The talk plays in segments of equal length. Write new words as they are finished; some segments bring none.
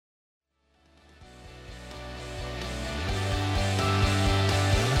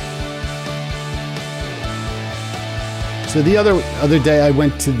So the other day I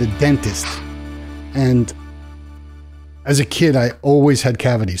went to the dentist, and as a kid I always had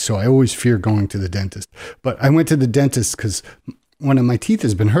cavities, so I always fear going to the dentist. But I went to the dentist because one of my teeth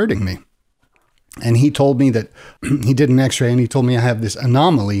has been hurting me. And he told me that he did an x-ray, and he told me I have this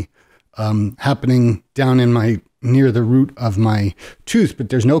anomaly happening down in near the root of my tooth, but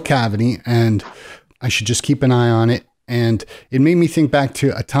there's no cavity, and I should just keep an eye on it. And it made me think back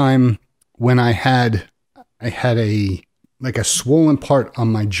to a time when I had a swollen part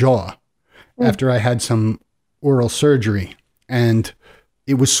on my jaw after I had some oral surgery, and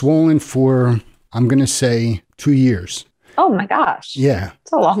it was swollen for, I'm going to say, 2 years. Oh my gosh. Yeah.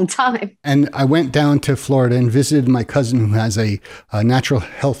 It's a long time. And I went down to Florida and visited my cousin who has a natural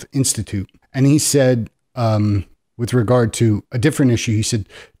health institute. And he said, with regard to a different issue, he said,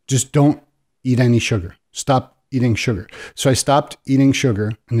 just don't eat any sugar. Stop eating sugar. So I stopped eating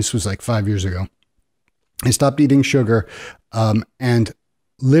sugar. And this was like 5 years ago. I stopped eating sugar. And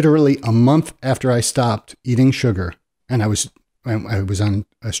literally a month after I stopped eating sugar, and I was on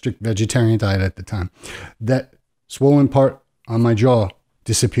a strict vegetarian diet at the time, that swollen part on my jaw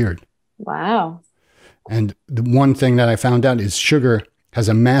disappeared. Wow. And the one thing that I found out is sugar has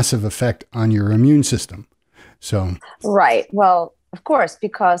a massive effect on your immune system. So, right. Well, of course,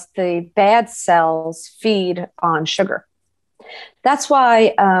 because the bad cells feed on sugar. That's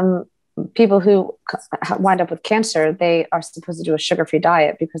why people who wind up with cancer, they are supposed to do a sugar-free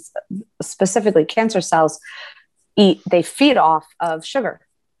diet, because specifically cancer cells they feed off of sugar.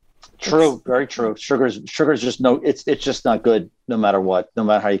 True, very true. Sugar's just it's just not good no matter what, no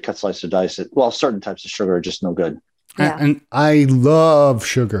matter how you cut, slice, or dice it. Well, certain types of sugar are just no good. Yeah. And I love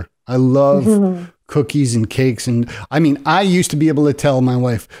sugar. I love cookies and cakes. And I mean, I used to be able to tell my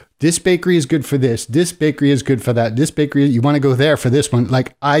wife, this bakery is good for this bakery is good for that, this bakery, you want to go there for this one.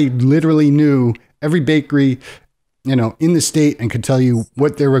 Like, I literally knew every bakery, in the state, and could tell you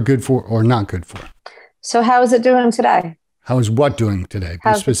what they were good for or not good for. So how is it doing today? How is what doing today?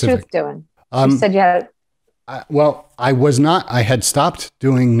 How's the tooth doing? You said you had... I was not. I had stopped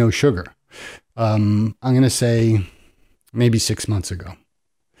doing no sugar. I'm going to say maybe 6 months ago.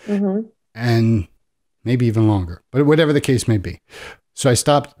 Mm-hmm. And maybe even longer, but whatever the case may be. So I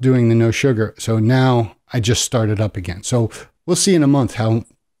stopped doing the no sugar. So now I just started up again. So we'll see in a month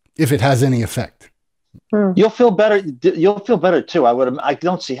if it has any effect. You'll feel better. You'll feel better too. I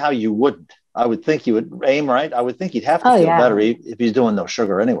don't see how you wouldn't. I would think you would aim right. I would think you'd have to feel better if he's doing no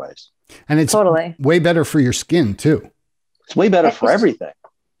sugar anyways. And it's totally way better for your skin too. It's way better for everything.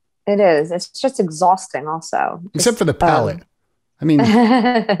 It is. It's just exhausting also. Except for the palate. I mean,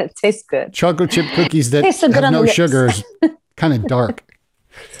 it tastes good. Chocolate chip cookies that have no sugar is kind of dark.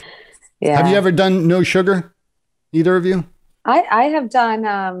 Yeah. Have you ever done no sugar? Either of you? I have done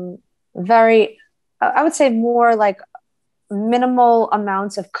I would say more like minimal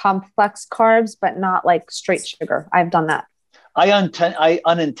amounts of complex carbs, but not like straight sugar. I've done that. I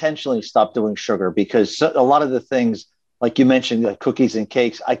unintentionally stopped doing sugar because a lot of the things, like you mentioned, like cookies and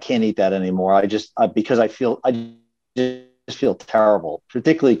cakes, I can't eat that anymore. Because I just feel terrible,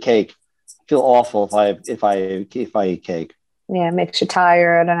 particularly cake. I feel awful if I eat cake. Yeah, it makes you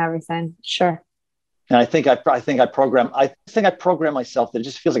tired and everything. Sure. And I think I program myself that it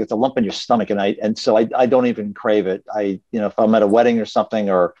just feels like it's a lump in your stomach, and so I don't even crave it. If I'm at a wedding or something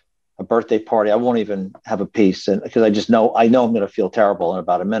or a birthday party, I won't even have a piece, and because I know I'm going to feel terrible in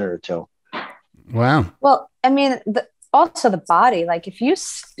about a minute or two. Wow. Well, I mean, also the body, like if you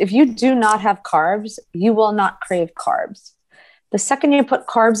do not have carbs, you will not crave carbs. The second you put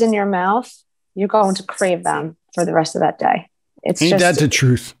carbs in your mouth, you're going to crave them for the rest of that day. Ain't that the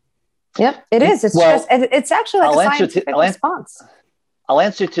truth? Yep, it is. It's actually like a scientific response. I'll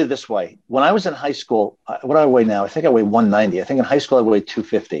answer it to this way. When I was in high school, what do I weigh now? I think I weigh 190. I think in high school I weighed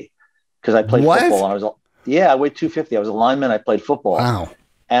 250 because I played football. And I weighed 250. I was a lineman. I played football. Wow.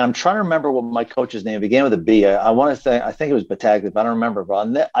 And I'm trying to remember what my coach's name began with a B. I think it was Bataglia, but I don't remember.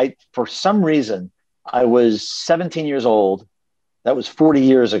 But for some reason, I was 17 years old. That was 40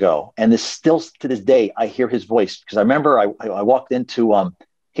 years ago. And this still to this day, I hear his voice because I remember I walked into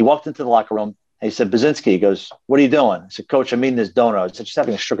he walked into the locker room and he said, Basinski, he goes, what are you doing? I said, Coach, I'm eating this donut. I said, just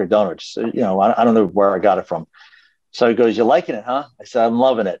having a sugar donut. Just, I don't know where I got it from. So he goes, you liking it, huh? I said, I'm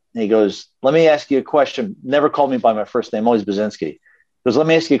loving it. And he goes, let me ask you a question. Never called me by my first name, always Basinski. He goes, let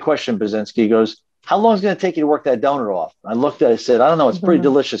me ask you a question, Basinski. He goes, how long is it going to take you to work that donut off? I looked at it, I said, I don't know. It's pretty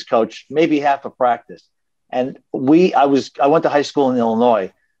delicious, Coach. Maybe half a practice. And I went to high school in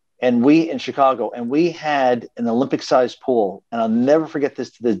Illinois. And in Chicago, and we had an Olympic-sized pool. And I'll never forget this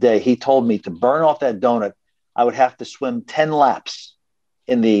to this day. He told me to burn off that donut, I would have to swim 10 laps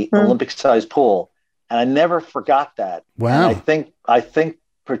in the Olympic-sized pool. And I never forgot that. Wow. And I think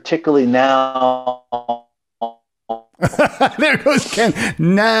particularly now. There goes Ken.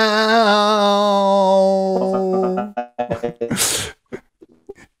 Now.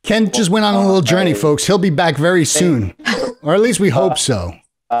 Ken just went on a little journey, folks. He'll be back very soon. Or at least we hope so.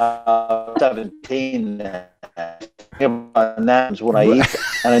 17 names when I eat.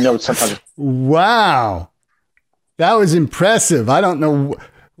 And I know sometimes. Wow. That was impressive. I don't know.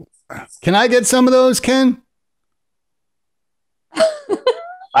 Can I get some of those, Ken?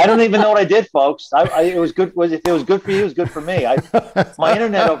 I don't even know what I did, folks. It was good. If it was good for you, it was good for me. My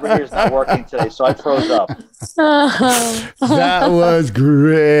internet over here is not working today, so I froze up. That was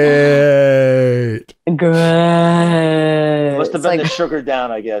great. Great. Must have been the sugar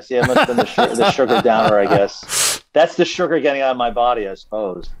down, I guess. Yeah, it must have been the sugar downer, I guess. That's the sugar getting out of my body, I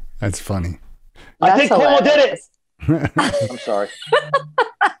suppose. That's funny. I think Kimmel did it. I'm sorry.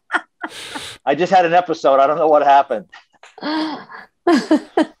 I just had an episode. I don't know what happened. That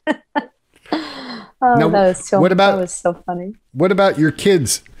was so funny. What about your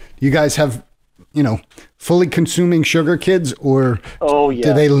kids? You guys have, fully consuming sugar kids, or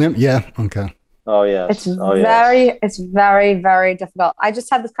do they limit? Yeah. Okay. Oh yeah. It's very, very difficult. I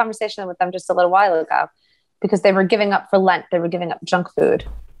just had this conversation with them just a little while ago because they were giving up for Lent. They were giving up junk food.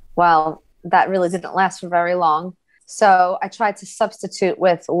 Well, that really didn't last for very long. So I tried to substitute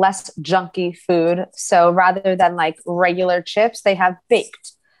with less junky food. So rather than like regular chips, they have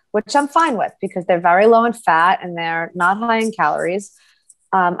baked, which I'm fine with because they're very low in fat and they're not high in calories.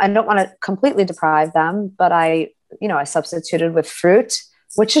 I don't want to completely deprive them, but I substituted with fruit,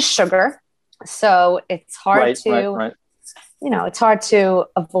 which is sugar. So it's hard it's hard to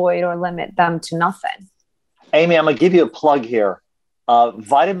avoid or limit them to nothing. Amy, I'm going to give you a plug here.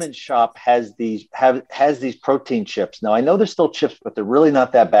 Vitamin Shop has these protein chips. Now I know they're still chips, but they're really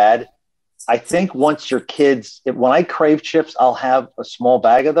not that bad. I think once your kids, when I crave chips, I'll have a small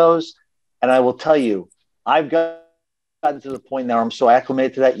bag of those. And I will tell you, I've gotten to the point now where I'm so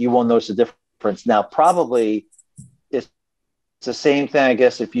acclimated to that, you won't notice a difference. Now, probably it's the same thing, I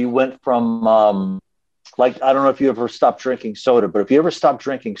guess, if you went from, I don't know if you ever stopped drinking soda, but if you ever stop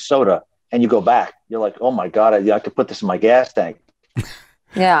drinking soda and you go back, you're like, oh my God, I could put this in my gas tank.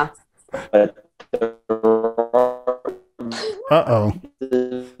 Yeah. Uh-oh.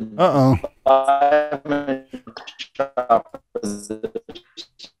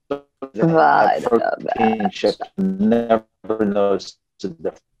 Protein chips, never noticed the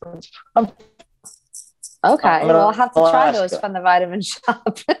difference. Okay, well, I'll have to try those from the Vitamin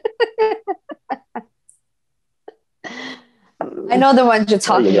Shop. I know the ones you're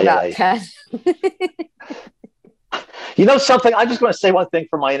talking about, Ken. You know something? I'm just going to say one thing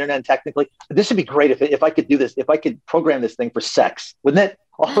for my internet. Technically, this would be great if I could do this. If I could program this thing for sex, wouldn't it?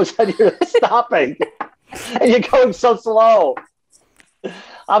 All of a sudden, you're stopping, and you're going so slow.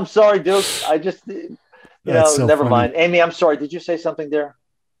 I'm sorry, Duke. I just, so never funny. mind. Amy, I'm sorry. Did you say something there?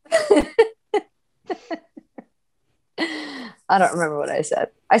 I don't remember what I said.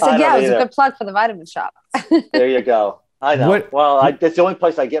 I said, it was a good plug for the Vitamin Shop. There you go. I know. Well, that's the only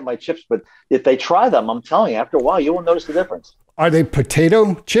place I get my chips. But if they try them, I'm telling you, after a while, you will notice the difference. Are they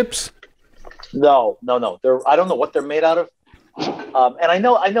potato chips? No. I don't know what they're made out of. And I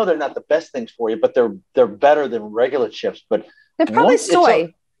know they're not the best things for you, but they're better than regular chips. But they're probably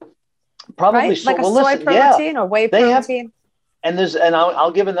soy. Probably right? soy. Like a soy protein or whey protein. And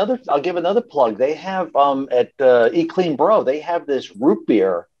I'll give another plug. They have at Eat Clean Bro, they have this root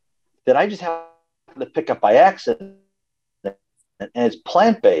beer that I just happened to pick up by accident. And it's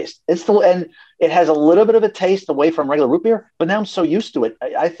plant-based. And it has a little bit of a taste away from regular root beer, but now I'm so used to it.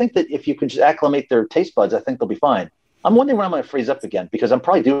 I think that if you can just acclimate their taste buds, I think they'll be fine. I'm wondering when I'm going to freeze up again because I'm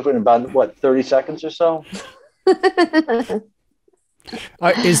probably due in about 30 seconds or so.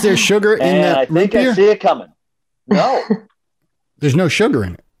 Is there sugar in that root beer? I see it coming. No. There's no sugar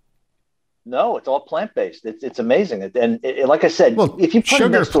in it. No, it's all plant-based. It's amazing. And like I said, if you put it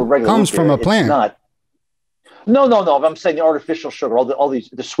next to a regular comes root beer, from a plant. It's not. No. I'm saying the artificial sugar, all the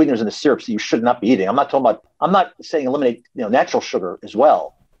sweeteners and the syrups that you should not be eating. I'm not saying eliminate natural sugar as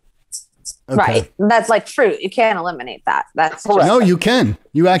well. Okay. Right. That's like fruit. You can't eliminate that. That's correct. No, you can.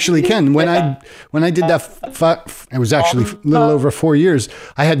 You actually can. When I did that, it was actually a little over 4 years.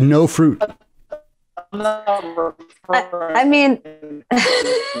 I had no fruit. I mean,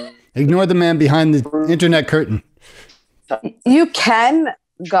 ignore the man behind the internet curtain. You can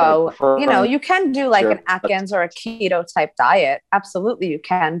go, you can do like an Atkins or a keto type diet. Absolutely you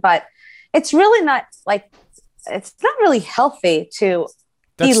can, but it's really not it's not really healthy to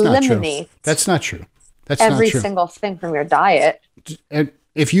eliminate. That's not true. That's every not true. single thing from your diet.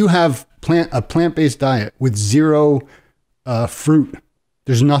 if you have a plant-based diet with zero fruit,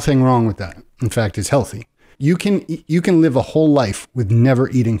 there's nothing wrong with that. In fact, it's healthy. You can live a whole life with never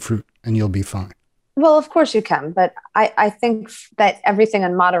eating fruit and you'll be fine. Well, of course you can, but I think that everything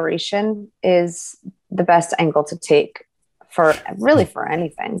in moderation is the best angle to take for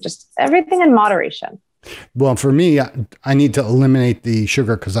anything, just everything in moderation. Well, for me, I need to eliminate the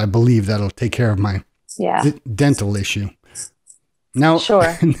sugar because I believe that'll take care of my dental issue. Now,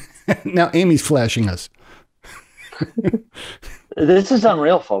 sure. Now Amy's flashing us. This is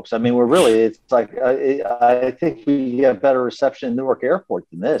unreal, folks. I mean, it's like, I think we get better reception in Newark Airport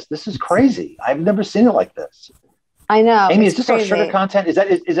than this. This is crazy. I've never seen it like this. I know. Amy, is this crazy. Our sugar content? Is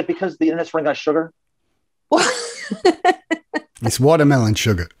it because the internet's running on sugar? It's watermelon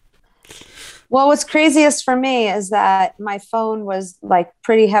sugar. Well, what's craziest for me is that my phone was like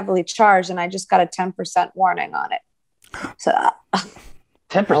pretty heavily charged and I just got a 10% warning on it. So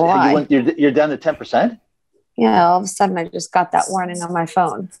 10%? You're down to 10%? Yeah, all of a sudden I just got that warning on my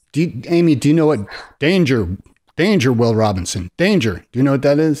phone. Amy, do you know what danger, Will Robinson, danger? Do you know what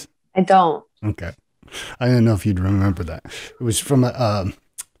that is? I don't. Okay. I don't know if you'd remember that. It was from a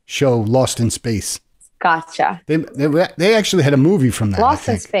show, Lost in Space. Gotcha. They actually had a movie from that. Lost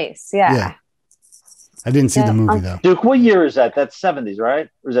in Space, yeah. I didn't see the movie though. Duke, what year is that? That's 70s, right?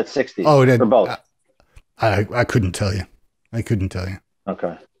 Or is that 60s? Oh, or both? I couldn't tell you.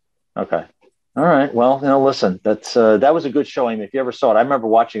 Okay. All right. Well, listen, that was a good show, Amy. If you ever saw it, I remember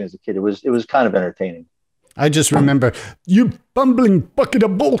watching it as a kid. It was kind of entertaining. I just remember, you bumbling bucket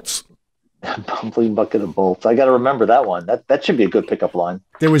of bolts. Bumbling bucket of bolts. I got to remember that one. That should be a good pickup line.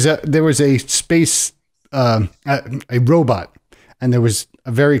 There was a space, a robot, and there was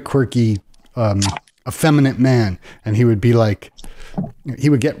a very quirky, effeminate man, and he would be like, he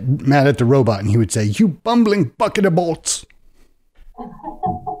would get mad at the robot, and he would say, "You bumbling bucket of bolts."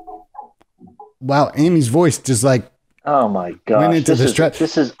 Wow, Amy's voice just like, oh my gosh,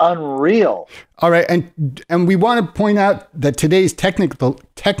 this is unreal. All right, and we want to point out that today's technical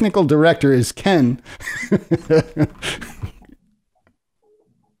director is Ken.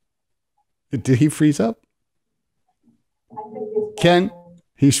 Did he freeze up? Ken,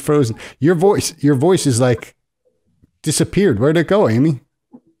 he's frozen. Your voice is like disappeared. Where'd it go, Amy?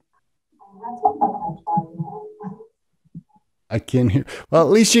 I can't hear. Well, at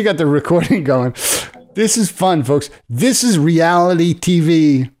least you got the recording going. This is fun, folks. This is reality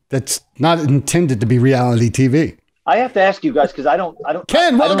TV that's not intended to be reality TV. I have to ask you guys because I don't.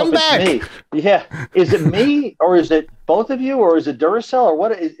 Ken, welcome back. Me. Yeah, is it me or is it both of you or is it Duracell or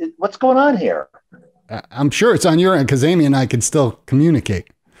what? What's going on here? I'm sure it's on your end because Amy and I can still communicate.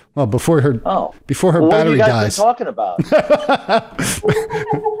 Well, before her battery dies. What are you guys been talking about?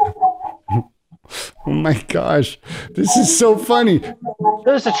 Oh my gosh, this is so funny.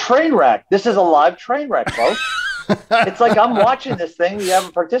 There's a train wreck. This is a live train wreck, folks. It's like I'm watching this thing. You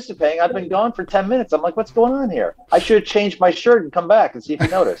haven't participating. I've been gone for 10 minutes. I'm like, what's going on here? I should have changed my shirt and come back and see if you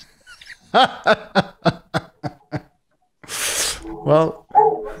noticed. Well,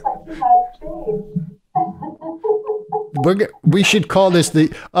 we should call this the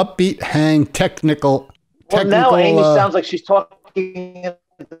Upbeat Hang technical. Well, now Amy sounds like she's talking.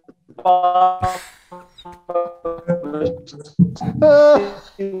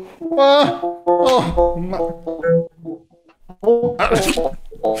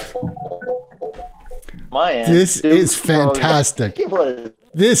 This is fantastic.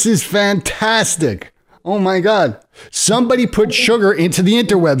 This is fantastic. Oh my God. Somebody put sugar into the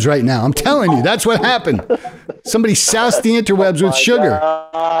interwebs right now. I'm telling you, that's what happened. Somebody soused the interwebs with sugar.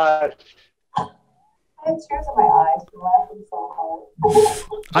 God. I have tears in my eyes from laughing so hard.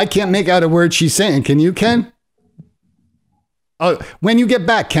 I can't make out a word she's saying. Can you, Ken? Oh, when you get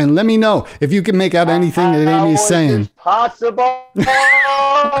back, Ken, let me know if you can make out anything that Amy's saying. Possible.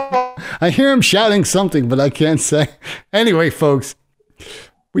 I hear him shouting something, but I can't say. Anyway, folks,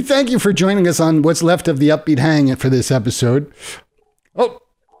 we thank you for joining us on what's left of the Upbeat Hang for this episode. Oh,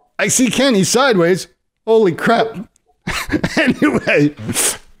 I see Ken. He's sideways. Holy crap. Anyway.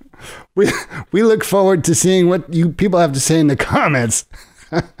 We look forward to seeing what you people have to say in the comments.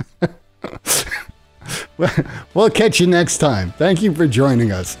 We'll catch you next time. Thank you for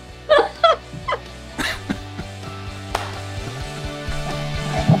joining us.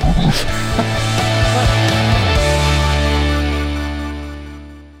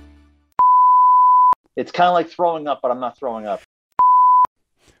 It's kind of like throwing up, but I'm not throwing up.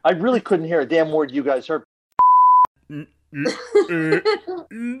 I really couldn't hear a damn word you guys heard.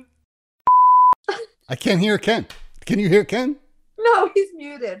 I can't hear Ken. Can you hear Ken? No, he's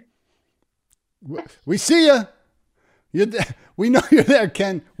muted. We see ya. You're there. We know you're there,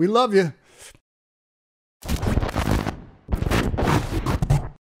 Ken. We love you.